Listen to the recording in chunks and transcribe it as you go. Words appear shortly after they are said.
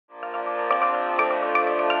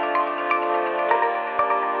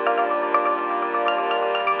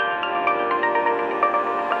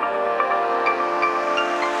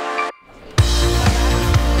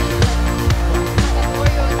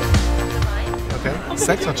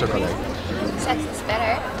Sex or chocolate? Sex is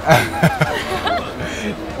better.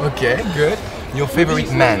 Okay, good. Your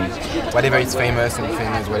favorite man? Whatever is famous and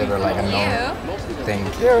famous, whatever, like I know.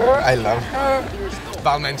 Thank you. I love her.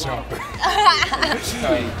 Balmain shop.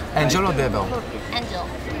 Angel or devil? Angel.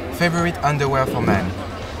 Favorite underwear for men?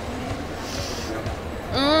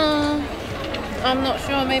 I'm not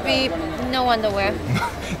sure. Maybe no underwear.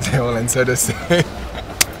 They all answer the same.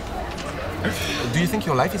 Do you think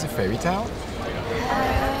your life is a fairy tale?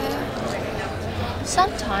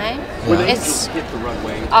 Sometimes Yeah. it's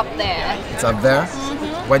up there. It's up there?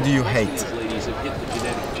 What do you hate?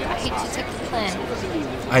 I hate to take the plane.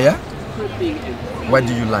 Ah yeah? What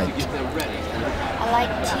do you like? I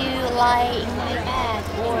like to lie in my bed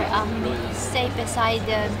or stay beside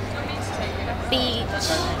the beach,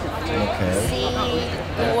 Okay. see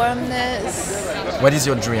the warmness. What is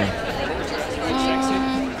your dream?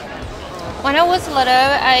 When I was little,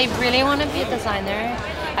 I really want to be a designer.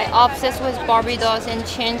 I obsessed with Barbie dolls and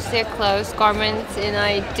change their clothes, garments, and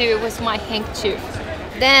I do it with my handkerchief.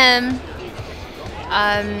 Then,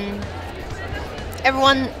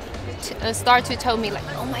 everyone start to tell me like,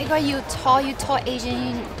 "Oh my God, you tall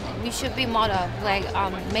Asian, you should be model." Like,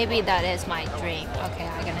 maybe that is my dream. Okay,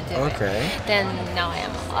 I'm gonna do it. Okay. Then now I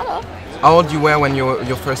am a model. How old you were when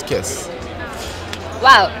your first kiss?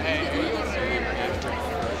 Wow.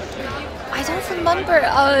 I don't remember.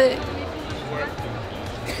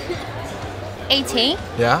 18.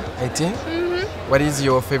 Yeah, 18? What is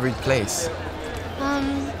your favorite place?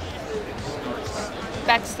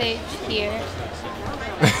 Backstage here.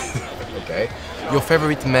 Okay. Your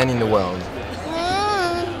favorite man in the world?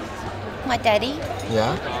 My daddy.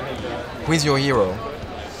 Yeah? Who is your hero?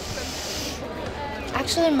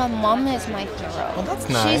 Actually, my mom is my hero. Oh, that's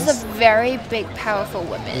nice. She's a very big, powerful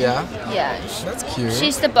woman. Yeah? Yeah. That's cute.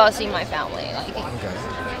 She's the boss in my family. Like, Okay.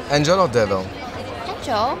 Angel or devil?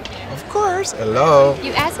 Angel, Of course. Hello.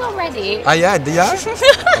 you asked already. Ah yeah, yeah?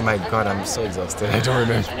 Oh my god, I'm so exhausted. I don't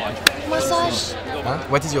remember. Massage. Huh?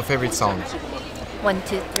 What is your favorite song? 1,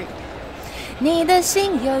 2, 3. 你的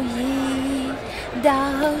心有一道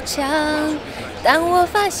墙，当我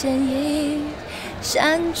发现一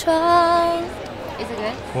扇窗。Is it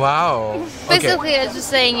good? Wow. Okay. Basically, it's just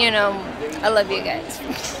saying, you know, I love you guys.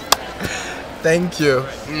 Thank you.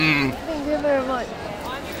 Thank you very much.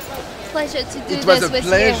 Pleasure to do It was this a with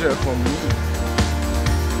pleasure you. for me.